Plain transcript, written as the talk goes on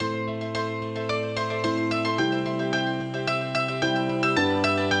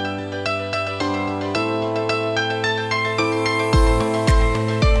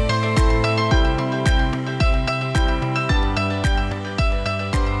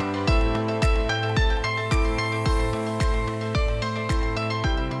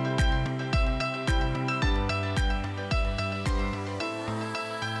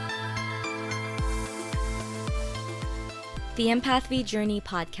The Empath-Vy Journey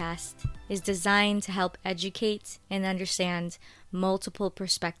podcast is designed to help educate and understand multiple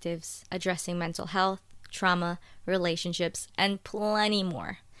perspectives addressing mental health, trauma, relationships, and plenty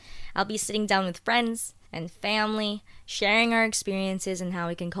more. I'll be sitting down with friends and family, sharing our experiences and how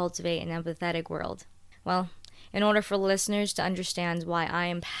we can cultivate an empathetic world. Well, in order for listeners to understand why I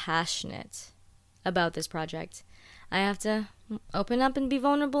am passionate about this project, I have to open up and be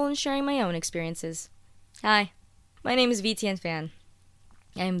vulnerable in sharing my own experiences. Hi, my name is Vietian Phan.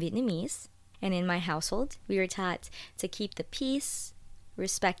 I am Vietnamese, and in my household, we were taught to keep the peace,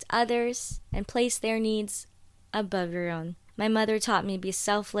 respect others, and place their needs above your own. My mother taught me to be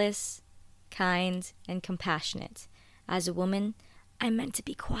selfless, kind, and compassionate. As a woman, I'm meant to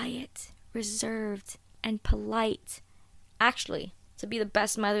be quiet, reserved, and polite. Actually, to be the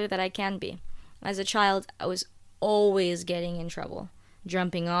best mother that I can be. As a child, I was always getting in trouble,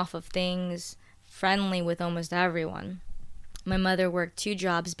 jumping off of things, friendly with almost everyone. My mother worked 2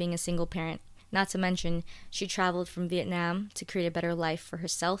 jobs being a single parent. Not to mention, she traveled from Vietnam to create a better life for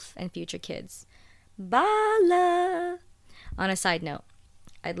herself and future kids. Bala! On a side note,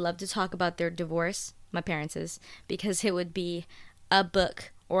 I'd love to talk about their divorce, my parents', because it would be a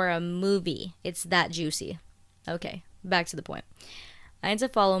book or a movie. It's that juicy. Okay, back to the point. I had to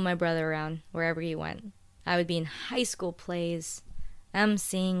follow my brother around wherever he went. I would be in high school plays,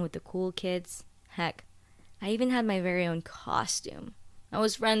 emceeing with the cool kids. Heck, I even had my very own costume. I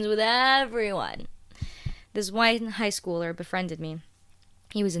was friends with everyone. This white high schooler befriended me.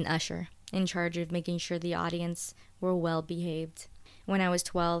 He was an usher, in charge of making sure the audience were well behaved. When I was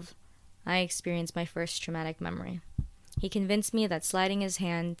 12, I experienced my first traumatic memory. He convinced me that sliding his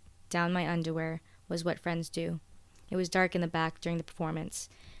hand down my underwear was what friends do. It was dark in the back during the performance.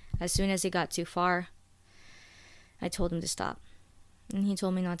 As soon as he got too far, I told him to stop. And he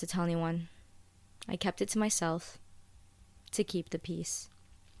told me not to tell anyone. I kept it to myself to keep the peace.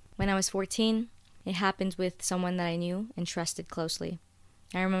 When I was 14, it happened with someone that I knew and trusted closely.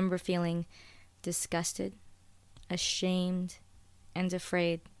 I remember feeling disgusted, ashamed, and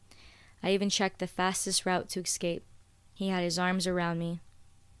afraid. I even checked the fastest route to escape. He had his arms around me.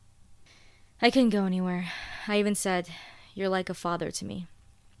 I couldn't go anywhere. I even said, "You're like a father to me."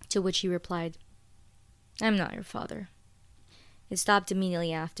 To which he replied, "I'm not your father." It stopped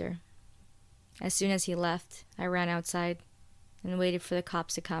immediately after. As soon as he left, I ran outside and waited for the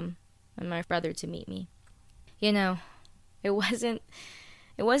cops to come and my brother to meet me. You know, it wasn't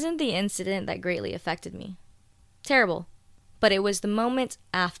the incident that greatly affected me. Terrible. But it was the moment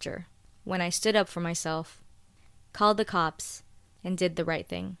after, when I stood up for myself, called the cops, and did the right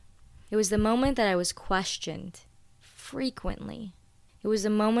thing. It was the moment that I was questioned frequently. It was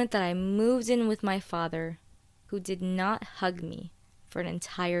the moment that I moved in with my father, who did not hug me for an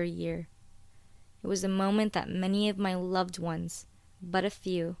entire year. It was the moment that many of my loved ones, but a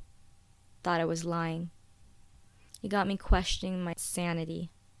few, thought I was lying. It got me questioning my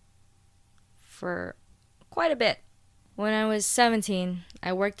sanity for quite a bit. When I was 17,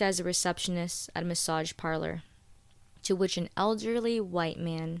 I worked as a receptionist at a massage parlor, to which an elderly white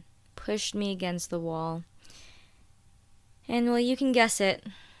man pushed me against the wall, and, well, you can guess it,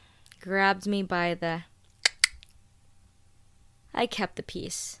 grabbed me by the... I kept the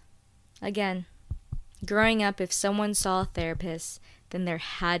peace. Again, growing up, if someone saw a therapist, then there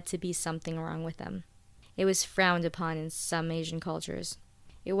had to be something wrong with them. It was frowned upon in some Asian cultures.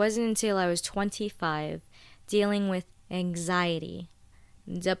 It wasn't until I was 25, dealing with anxiety,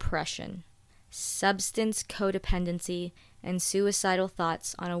 depression, substance codependency, and suicidal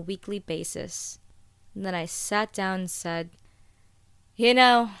thoughts on a weekly basis, that I sat down and said, you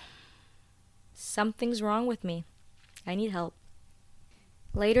know, something's wrong with me. I need help.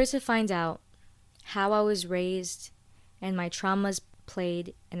 Later to find out how I was raised and my traumas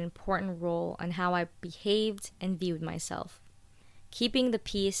played an important role on how I behaved and viewed myself. Keeping the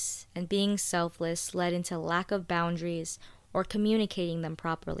peace and being selfless led into lack of boundaries or communicating them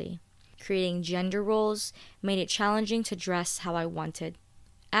properly. Creating gender roles made it challenging to dress how I wanted,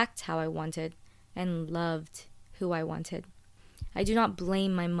 act how I wanted, and loved who I wanted. I do not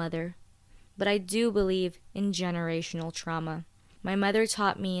blame my mother, but I do believe in generational trauma. My mother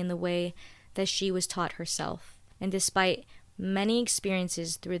taught me in the way that she was taught herself, and despite many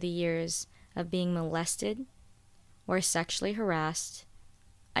experiences through the years of being molested or sexually harassed,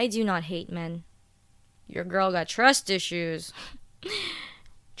 I do not hate men. Your girl got trust issues.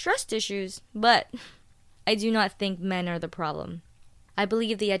 Trust issues, but I do not think men are the problem. I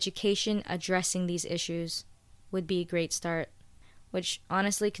believe the education addressing these issues would be a great start, which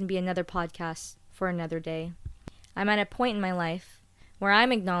honestly can be another podcast for another day. I'm at a point in my life where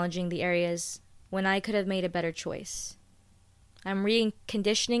I'm acknowledging the areas when I could have made a better choice. I'm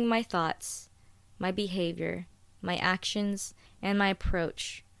reconditioning my thoughts, my behavior, my actions, and my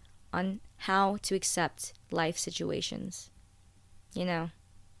approach on how to accept life situations. You know,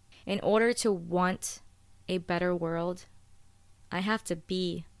 in order to want a better world, I have to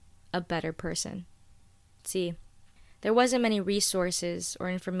be a better person. See, there wasn't many resources or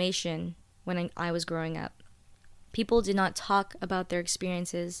information when I was growing up. People did not talk about their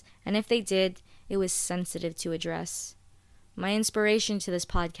experiences, and if they did, it was sensitive to address. My inspiration to this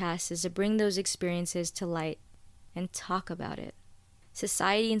podcast is to bring those experiences to light and talk about it.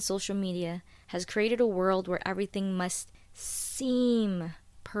 Society and social media has created a world where everything must seem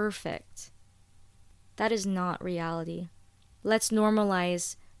perfect. That is not reality. Let's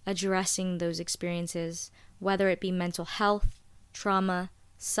normalize addressing those experiences, whether it be mental health, trauma,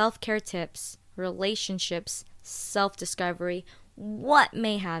 self-care tips, relationships, self-discovery, what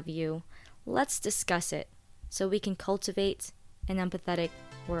may have you. Let's discuss it so we can cultivate an empathetic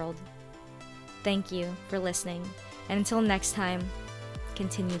world. Thank you for listening, and until next time,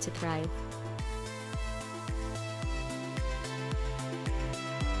 continue to thrive.